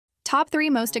Top 3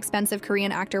 most expensive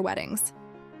Korean actor weddings.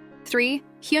 3.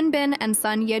 Hyun Bin and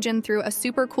Son Yejin threw a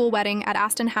super cool wedding at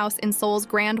Aston House in Seoul's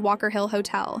Grand Walker Hill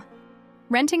Hotel.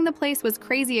 Renting the place was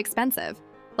crazy expensive,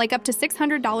 like up to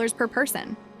 $600 per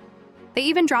person. They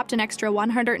even dropped an extra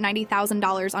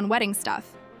 $190,000 on wedding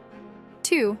stuff.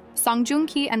 2. Song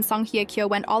Joong-ki and Song Hye-kyo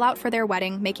went all out for their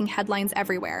wedding, making headlines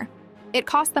everywhere. It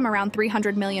cost them around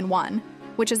 300 million won,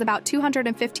 which is about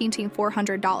 $215 to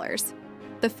 $400.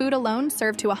 The food alone,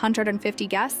 served to 150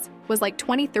 guests, was like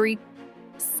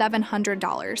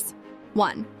 $23,700.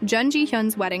 1. Jun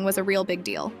Ji-hyun's wedding was a real big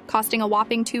deal, costing a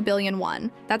whopping 2 billion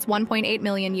won, that's 1.8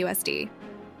 million USD.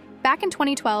 Back in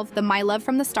 2012, the My Love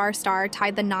from the Star star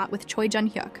tied the knot with Choi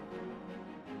Jun-hyuk.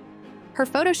 Her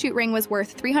photo shoot ring was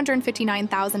worth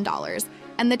 $359,000,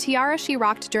 and the tiara she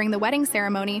rocked during the wedding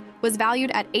ceremony was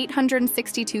valued at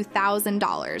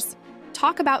 $862,000.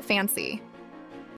 Talk about fancy.